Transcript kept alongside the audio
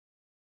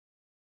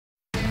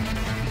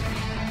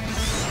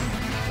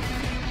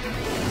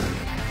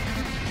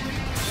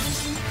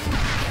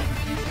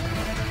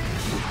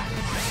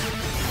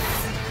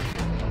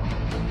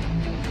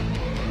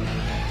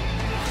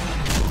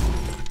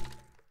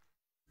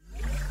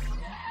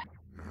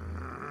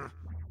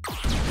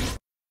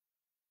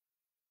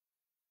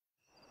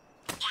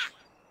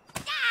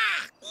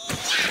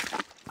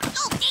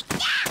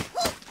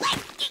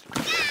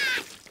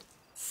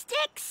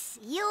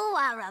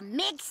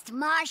best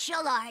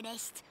martial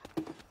artist.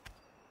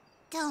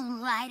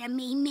 Don't lie to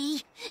me,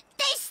 me.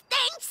 This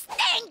thing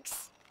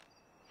stinks!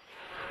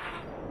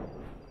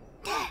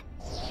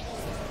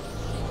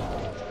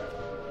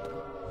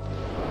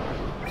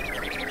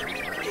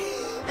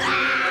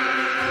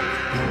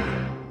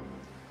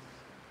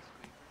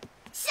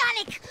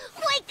 Sonic,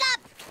 wake up!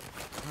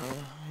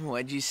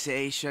 What'd you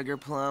say, Sugar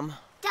Plum?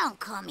 Don't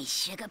call me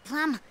Sugar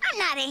Plum. I'm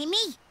not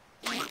Amy.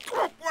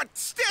 What?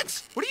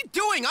 Sticks? What are you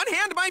doing?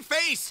 Unhand my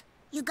face!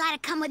 You gotta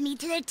come with me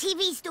to the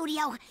TV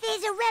studio.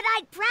 There's a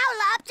red-eyed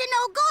prowler up to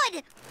no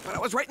good. But I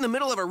was right in the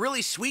middle of a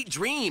really sweet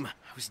dream.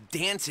 I was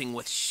dancing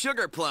with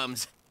sugar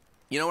plums.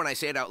 You know, when I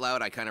say it out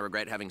loud, I kind of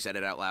regret having said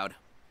it out loud.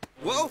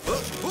 Whoa!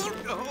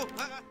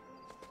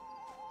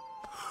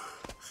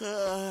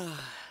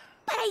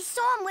 But I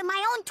saw him with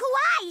my own 2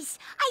 eyes.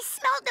 I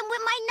smelled him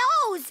with my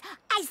nose.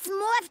 I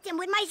smorphed him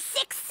with my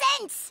 6th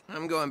sense.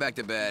 I'm going back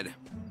to bed.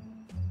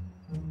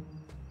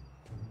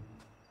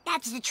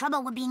 That's the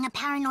trouble with being a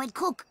paranoid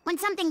kook. When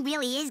something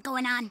really is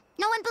going on,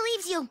 no one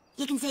believes you.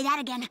 You can say that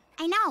again.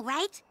 I know,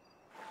 right?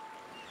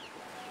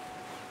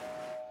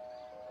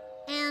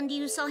 And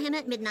you saw him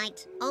at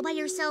midnight, all by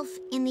yourself,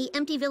 in the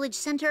empty village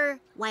center,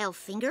 while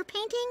finger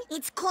painting?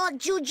 It's called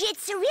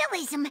jujitsu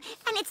realism,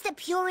 and it's the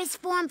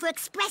purest form for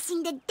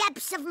expressing the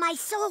depths of my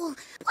soul.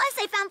 Plus,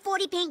 I found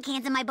 40 paint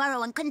cans in my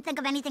burrow and couldn't think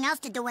of anything else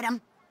to do with them.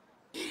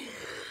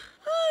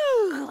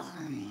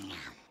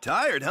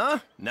 Tired, huh?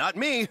 Not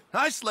me.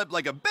 I slept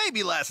like a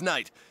baby last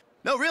night.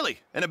 No, really.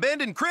 An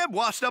abandoned crib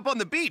washed up on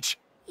the beach.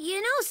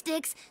 You know,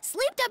 Sticks,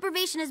 sleep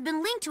deprivation has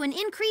been linked to an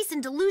increase in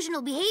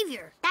delusional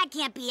behavior. That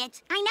can't be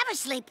it. I never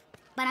sleep.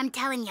 But I'm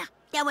telling you,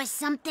 there was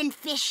something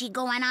fishy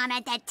going on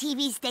at that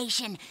TV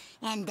station,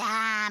 and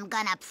I'm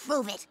gonna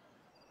prove it.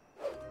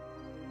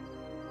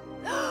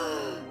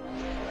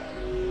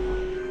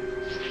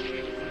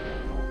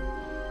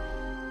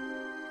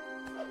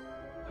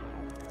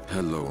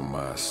 Hello,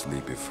 my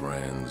sleepy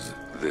friends.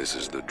 This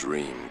is the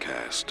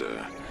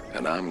Dreamcaster,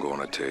 and I'm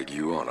gonna take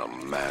you on a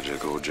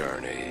magical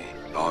journey.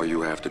 All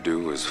you have to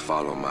do is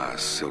follow my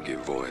silky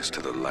voice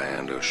to the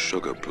land of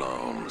sugar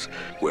plums,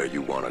 where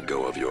you want to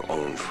go of your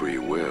own free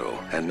will,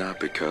 and not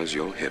because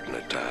you're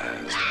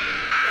hypnotized.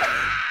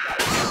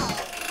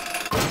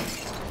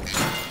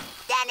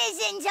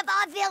 Denizens of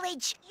our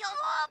village, you're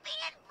all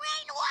being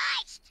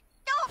brainwashed.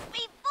 Don't be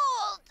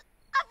fooled.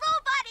 A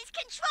robot is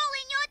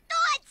controlling your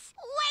thoughts.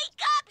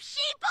 Wake up,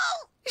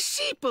 sheeple!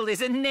 Sheeple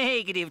is a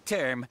negative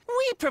term.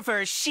 We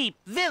prefer sheep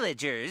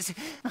villagers.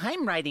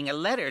 I'm writing a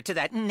letter to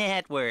that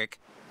network.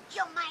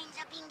 Your minds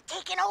are being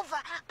taken over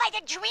by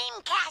the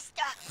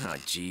Dreamcaster. Oh,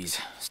 jeez.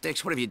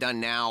 Sticks, what have you done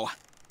now?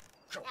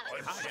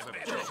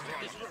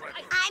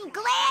 I'm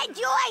glad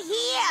you're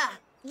here.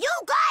 You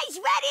guys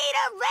ready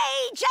to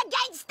rage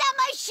against the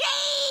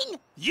machine?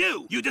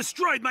 You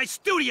destroyed my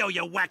studio,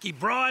 you wacky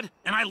broad!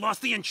 And I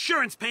lost the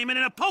insurance payment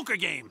in a poker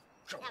game!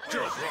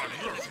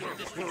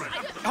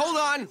 Hold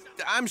on.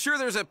 I'm sure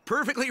there's a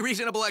perfectly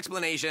reasonable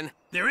explanation.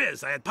 There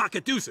is. I had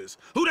pocket deuces.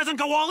 Who doesn't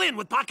go all in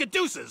with pocket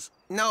deuces?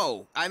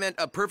 No, I meant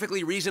a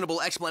perfectly reasonable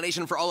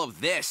explanation for all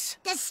of this.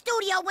 The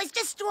studio was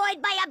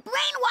destroyed by a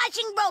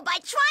brainwashing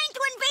robot trying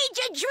to invade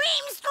your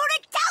dreams through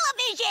the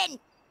television!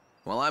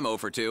 Well, I'm 0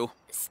 for 2.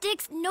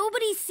 Sticks,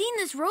 nobody's seen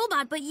this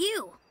robot but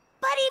you.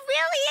 But he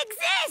really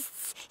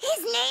exists!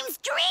 His name's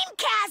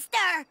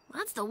Dreamcaster!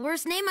 That's the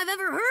worst name I've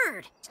ever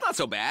heard. It's not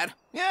so bad.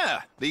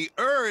 Yeah, the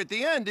at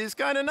the end is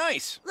kind of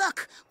nice.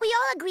 Look, we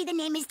all agree the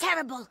name is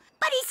terrible,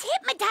 but he's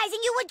hypnotizing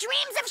you with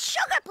dreams of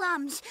sugar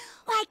plums.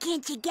 Why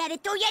can't you get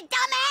it through your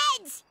dumb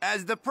heads?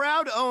 As the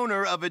proud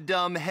owner of a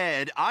dumb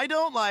head, I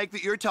don't like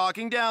that you're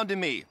talking down to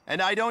me,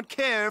 and I don't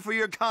care for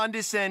your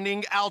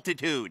condescending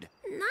altitude.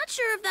 Not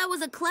sure if that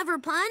was a clever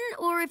pun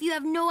or if you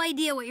have no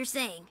idea what you're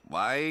saying.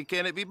 Why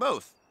can't it be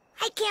both?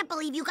 I can't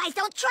believe you guys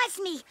don't trust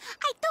me.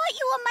 I thought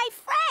you were my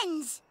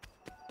friends.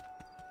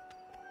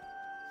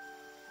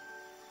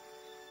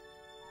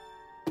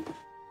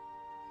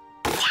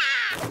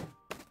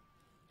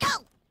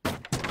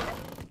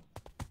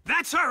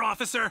 That's her,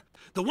 officer!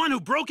 The one who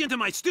broke into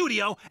my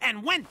studio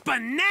and went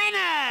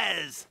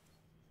bananas!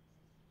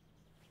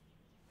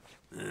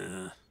 It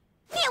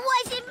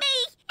wasn't me!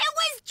 It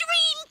was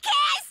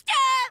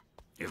Dreamcaster!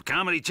 If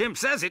Comedy Chimp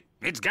says it,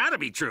 it's gotta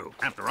be true.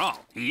 After all,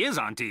 he is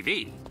on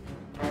TV.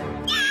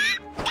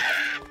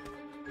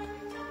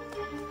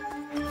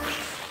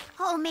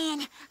 Oh, man.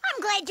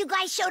 I'm glad you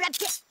guys showed up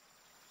to...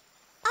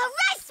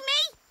 Arrest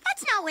me?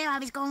 That's not where I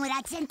was going with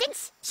that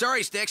sentence.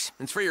 Sorry, Sticks.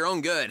 It's for your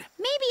own good.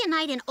 Maybe a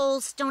night in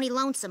Old Stony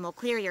Lonesome will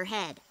clear your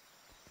head.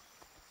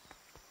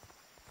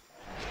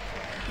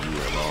 You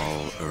have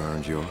all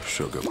earned your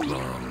sugar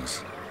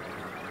plums.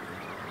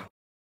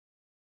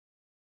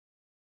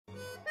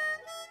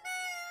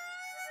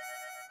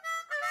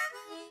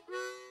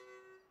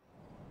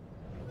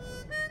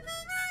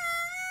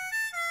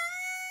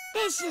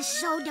 This is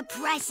so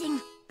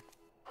depressing.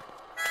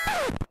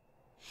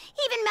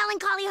 Even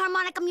Melancholy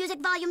Harmonica Music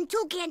Volume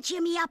 2 can't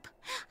cheer me up.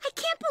 I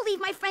can't believe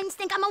my friends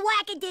think I'm a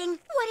wackading.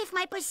 What if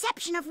my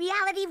perception of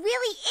reality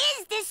really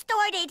is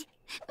distorted?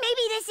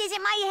 Maybe this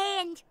isn't my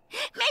hand.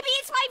 Maybe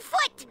it's my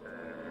foot.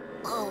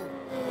 Oh.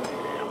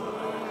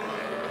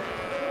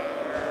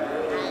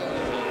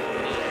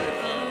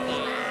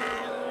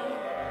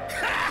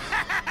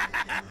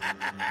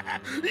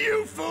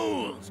 You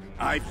fools!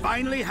 I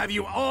finally have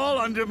you all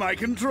under my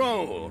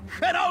control.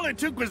 And all it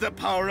took was the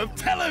power of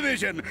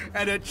television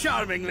and a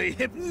charmingly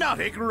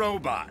hypnotic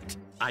robot.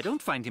 I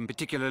don't find him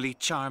particularly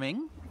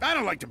charming. I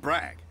don't like to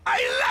brag.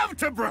 I love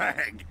to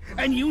brag!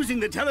 And using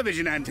the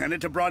television antenna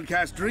to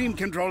broadcast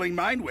dream-controlling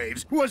mind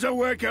waves was a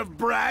work of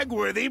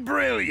brag-worthy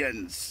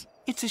brilliance.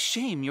 It's a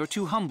shame you're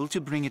too humble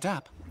to bring it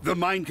up. The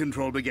mind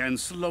control began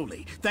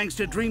slowly, thanks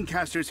to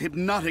Dreamcaster's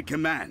hypnotic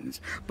commands,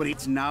 but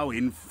it's now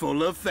in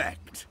full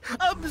effect.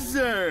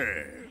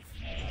 Observe!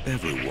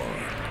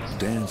 Everyone,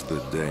 dance the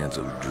dance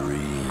of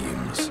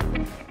dreams.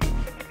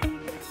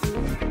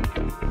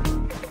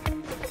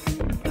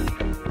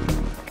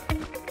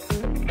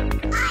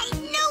 I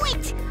knew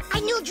it! I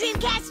knew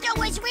Dreamcaster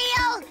was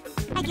real!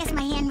 I guess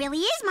my hand really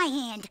is my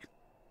hand.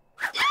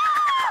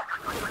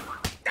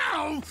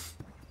 Ow!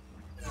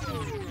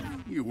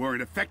 You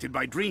weren't affected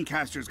by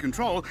Dreamcaster's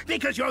control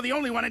because you're the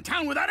only one in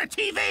town without a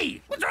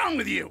TV! What's wrong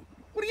with you?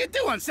 What do you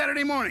do on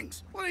Saturday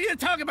mornings? What do you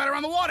talk about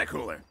around the water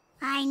cooler?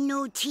 I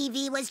knew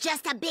TV was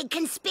just a big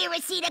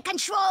conspiracy to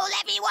control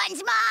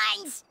everyone's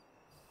minds!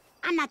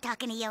 I'm not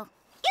talking to you.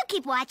 You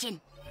keep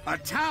watching. A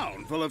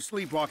town full of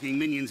sleepwalking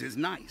minions is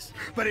nice,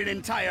 but an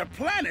entire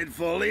planet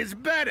full is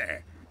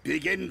better.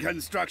 Begin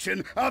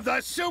construction of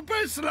the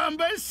Super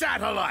Slumber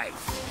Satellite!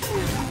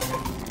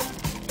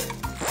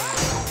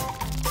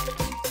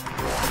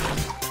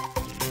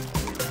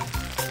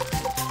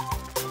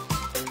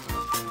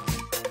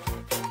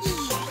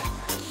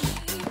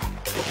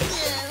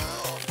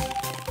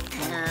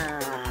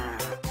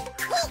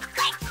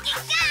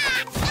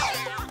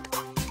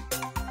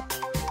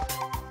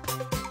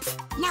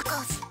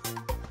 Knuckles,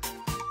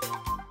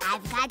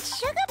 I've got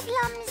sugar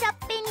plums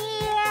up in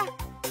here.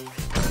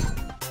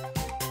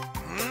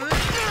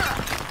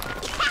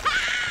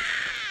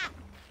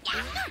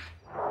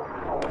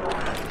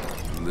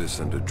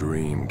 Listen to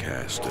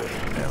Dreamcaster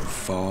and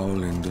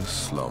fall into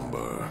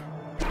slumber.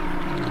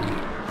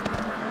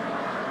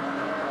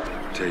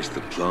 Taste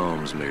the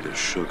plums made of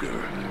sugar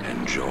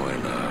and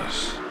join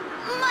us.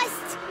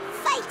 Must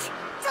fight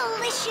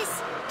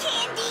delicious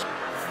candy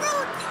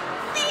fruit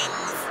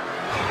things.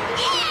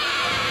 Yeah!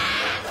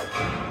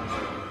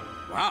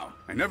 Wow,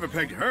 I never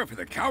pegged her for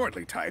the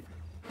cowardly type.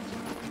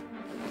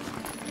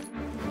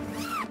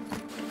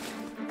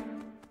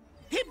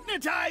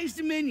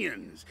 Hypnotized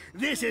minions!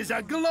 This is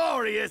a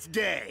glorious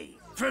day!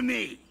 For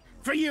me.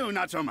 For you,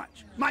 not so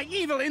much. My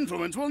evil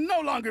influence will no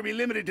longer be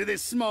limited to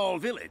this small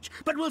village,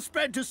 but will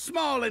spread to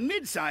small and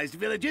mid-sized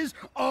villages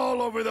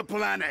all over the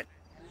planet.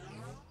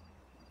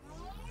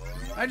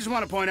 I just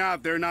want to point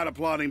out they're not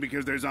applauding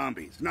because they're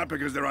zombies, not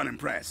because they're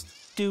unimpressed.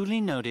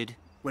 Duly noted.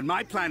 When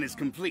my plan is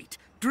complete,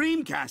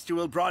 Dreamcaster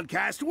will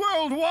broadcast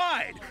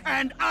worldwide,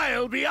 and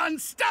I'll be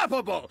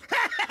unstoppable!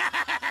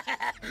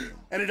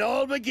 And it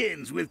all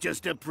begins with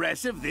just a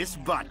press of this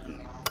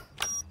button.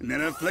 And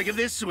then a flick of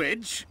this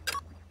switch.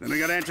 Then I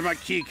gotta enter my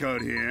key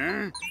code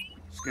here.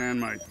 Scan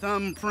my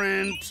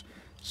thumbprint.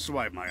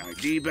 Swipe my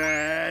ID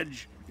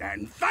badge.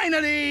 And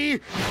finally...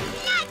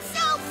 Not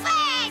so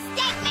fast,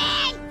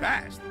 Eggman!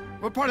 Fast?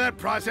 What part of that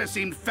process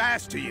seemed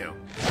fast to you?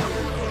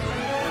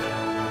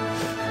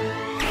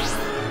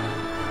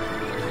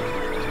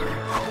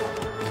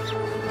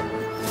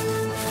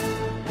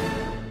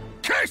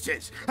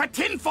 Curses! A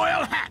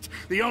tinfoil hat!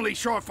 The only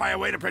surefire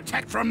way to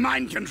protect from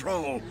mind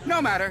control!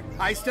 No matter,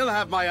 I still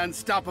have my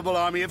unstoppable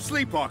army of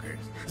sleepwalkers.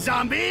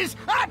 Zombies,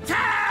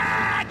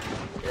 attack!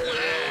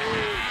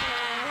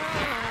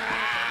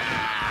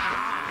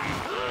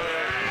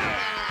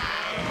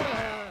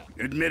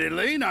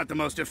 Admittedly, not the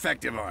most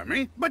effective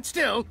army, but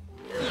still.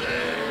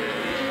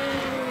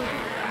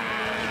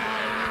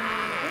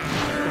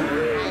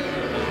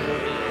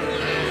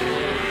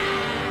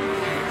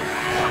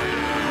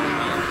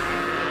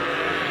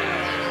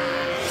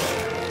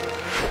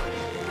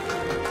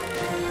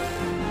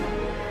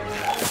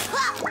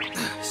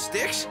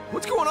 Sticks?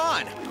 What's going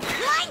on?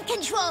 Mind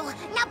control!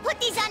 Now put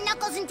these on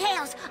Knuckles and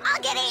Tails.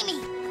 I'll get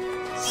Amy.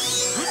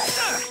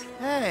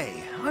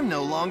 Hey, I'm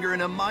no longer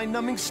in a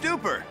mind-numbing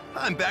stupor.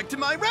 I'm back to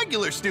my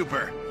regular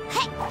stupor.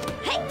 Hey,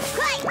 hey,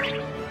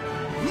 hey!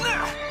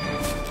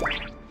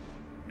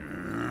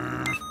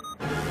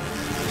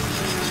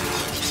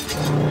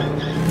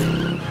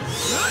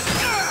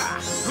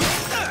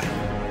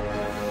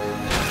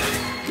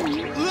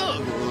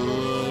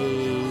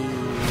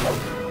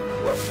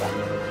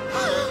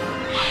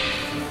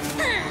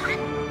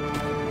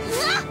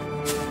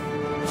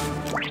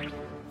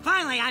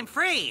 Finally, I'm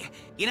free!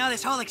 You know,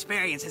 this whole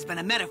experience has been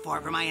a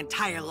metaphor for my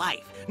entire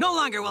life. No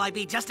longer will I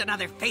be just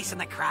another face in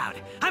the crowd.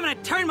 I'm gonna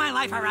turn my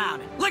life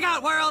around. Look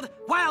out, world!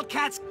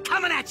 Wildcats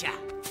coming at ya!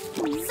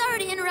 Sorry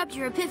to interrupt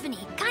your epiphany.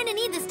 Kinda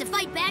need this to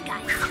fight bad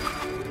guys.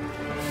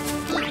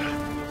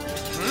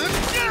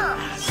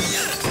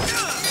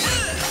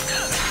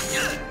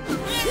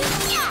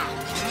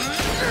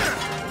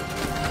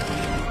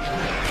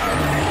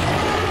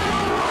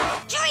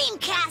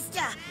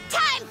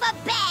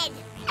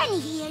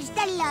 And here's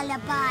the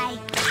lullaby.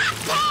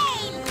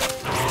 Hey!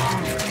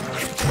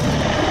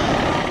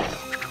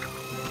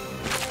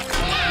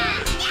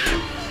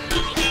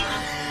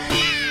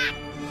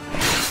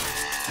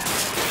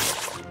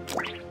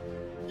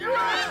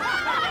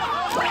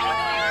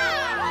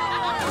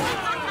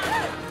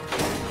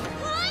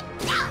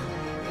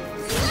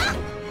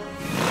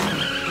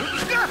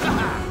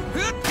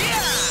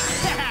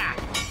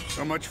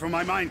 So much for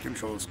my mind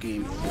control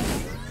scheme.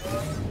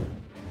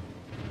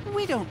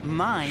 We don't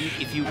mind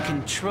if you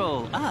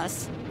control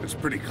us. It's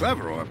pretty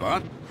clever,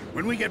 Orbot.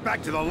 When we get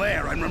back to the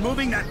lair, I'm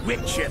removing that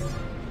wit chip.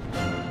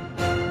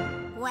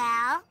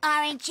 Well,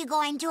 aren't you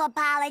going to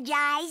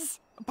apologize?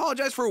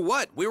 Apologize for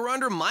what? We were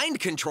under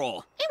mind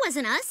control. It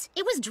wasn't us.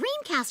 It was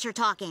Dreamcaster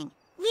talking.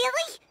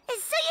 Really?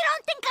 So you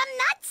don't think I'm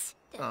nuts?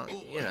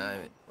 You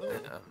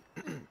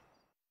know,